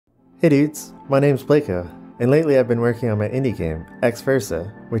Hey dudes, my name's Blekoh, and lately I've been working on my indie game, X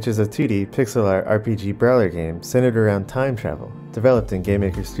Versa, which is a 2D pixel art RPG brawler game centered around time travel, developed in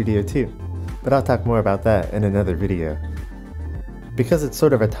GameMaker Studio 2, but I'll talk more about that in another video. Because it's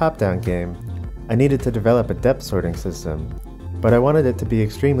sort of a top-down game, I needed to develop a depth sorting system, but I wanted it to be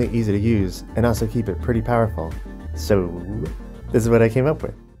extremely easy to use and also keep it pretty powerful, so this is what I came up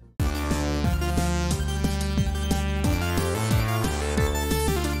with.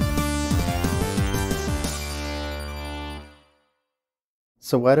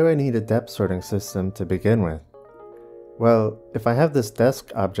 So why do I need a depth sorting system to begin with? Well, if I have this desk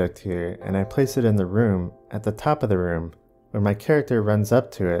object here and I place it in the room, at the top of the room, when my character runs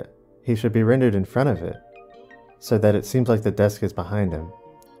up to it, he should be rendered in front of it, so that it seems like the desk is behind him,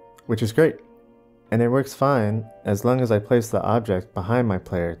 which is great. And it works fine as long as I place the object behind my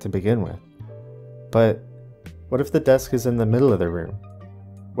player to begin with. But what if the desk is in the middle of the room?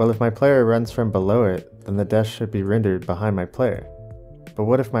 Well, if my player runs from below it, then the desk should be rendered behind my player. But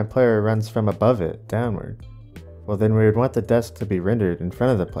what if my player runs from above it, downward? Well, then we would want the desk to be rendered in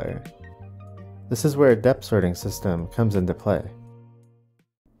front of the player. This is where a depth sorting system comes into play.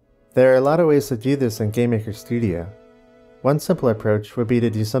 There are a lot of ways to do this in GameMaker Studio. One simple approach would be to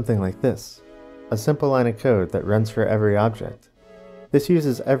do something like this, a simple line of code that runs for every object. This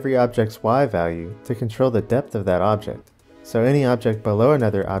uses every object's Y value to control the depth of that object, so any object below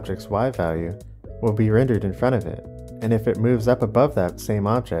another object's Y value will be rendered in front of it. And if it moves up above that same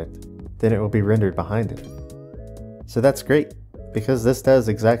object, then it will be rendered behind it. So that's great, because this does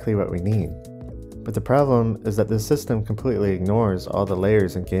exactly what we need. But the problem is that this system completely ignores all the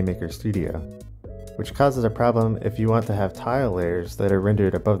layers in GameMaker Studio, which causes a problem if you want to have tile layers that are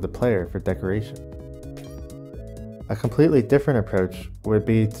rendered above the player for decoration. A completely different approach would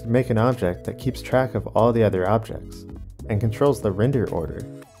be to make an object that keeps track of all the other objects, and controls the render order.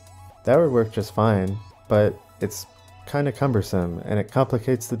 That would work just fine, but it's kinda cumbersome and it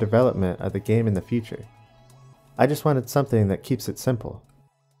complicates the development of the game in the future. I just wanted something that keeps it simple.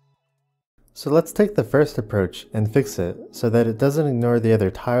 So let's take the first approach and fix it so that it doesn't ignore the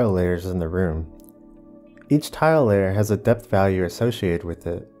other tile layers in the room. Each tile layer has a depth value associated with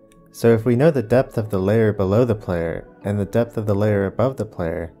it, so if we know the depth of the layer below the player and the depth of the layer above the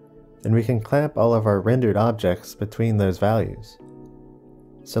player, then we can clamp all of our rendered objects between those values.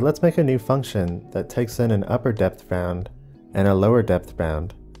 So let's make a new function that takes in an upper depth bound and a lower depth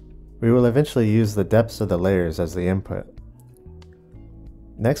bound. We will eventually use the depths of the layers as the input.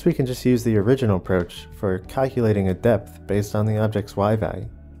 Next, we can just use the original approach for calculating a depth based on the object's Y value.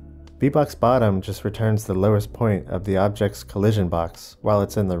 bbox bottom just returns the lowest point of the object's collision box while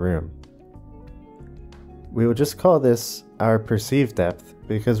it's in the room. We will just call this our perceived depth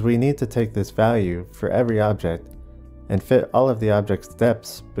because we need to take this value for every object and fit all of the object's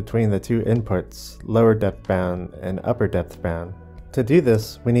depths between the two inputs, lower depth bound and upper depth bound. To do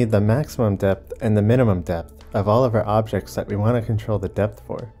this, we need the maximum depth and the minimum depth of all of our objects that we want to control the depth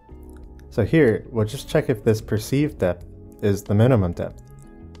for. So here, we'll just check if this perceived depth is the minimum depth.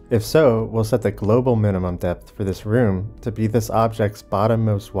 If so, we'll set the global minimum depth for this room to be this object's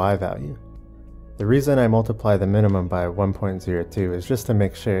bottommost Y value. The reason I multiply the minimum by 1.02 is just to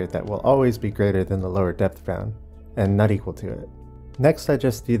make sure that will always be greater than the lower depth bound, and not equal to it. Next, I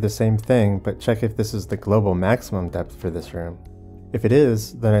just do the same thing, but check if this is the global maximum depth for this room. If it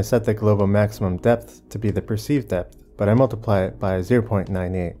is, then I set the global maximum depth to be the perceived depth, but I multiply it by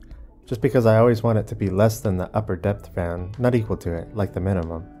 0.98, just because I always want it to be less than the upper depth bound, not equal to it, like the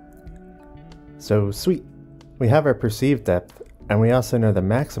minimum. So sweet! We have our perceived depth, and we also know the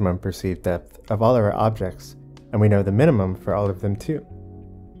maximum perceived depth of all of our objects, and we know the minimum for all of them too.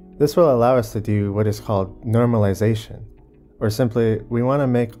 This will allow us to do what is called normalization, or simply, we want to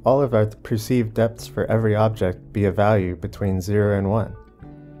make all of our perceived depths for every object be a value between 0 and 1.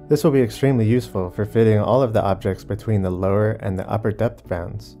 This will be extremely useful for fitting all of the objects between the lower and the upper depth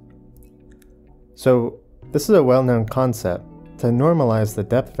bounds. So, this is a well-known concept. To normalize the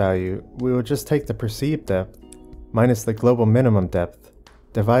depth value, we will just take the perceived depth minus the global minimum depth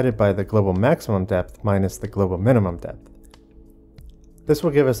divided by the global maximum depth minus the global minimum depth. This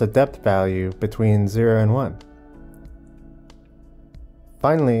will give us a depth value between 0 and 1.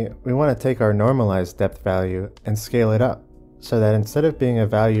 Finally, we want to take our normalized depth value and scale it up, so that instead of being a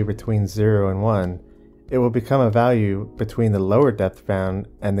value between 0 and 1, it will become a value between the lower depth bound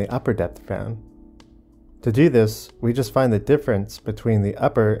and the upper depth bound. To do this, we just find the difference between the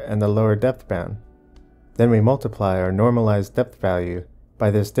upper and the lower depth bound. Then we multiply our normalized depth value by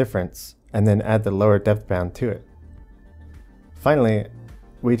this difference, and then add the lower depth bound to it. Finally,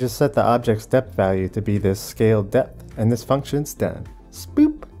 we just set the object's depth value to be this scaled depth, and this function's done.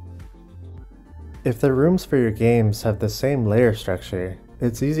 Spoop! If the rooms for your games have the same layer structure,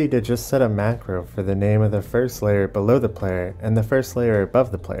 it's easy to just set a macro for the name of the first layer below the player and the first layer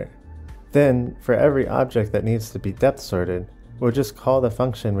above the player. Then, for every object that needs to be depth sorted, we'll just call the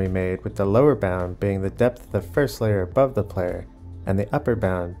function we made with the lower bound being the depth of the first layer above the player and the upper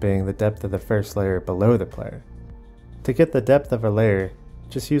bound being the depth of the first layer below the player. To get the depth of a layer,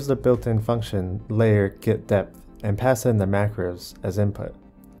 just use the built-in function layer_getDepth and pass in the macros as input.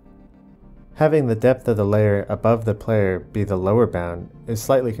 Having the depth of the layer above the player be the lower bound is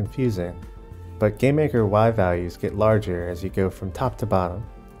slightly confusing, but GameMaker Y values get larger as you go from top to bottom.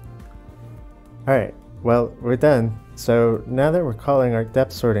 Alright, well, we're done. So now that we're calling our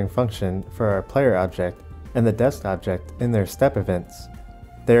depth sorting function for our player object and the desk object in their step events,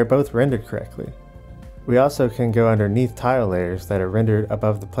 they are both rendered correctly. We also can go underneath tile layers that are rendered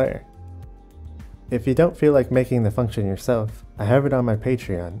above the player. If you don't feel like making the function yourself, I have it on my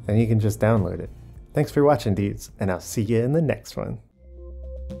Patreon and you can just download it. Thanks for watching, dudes, and I'll see you in the next one.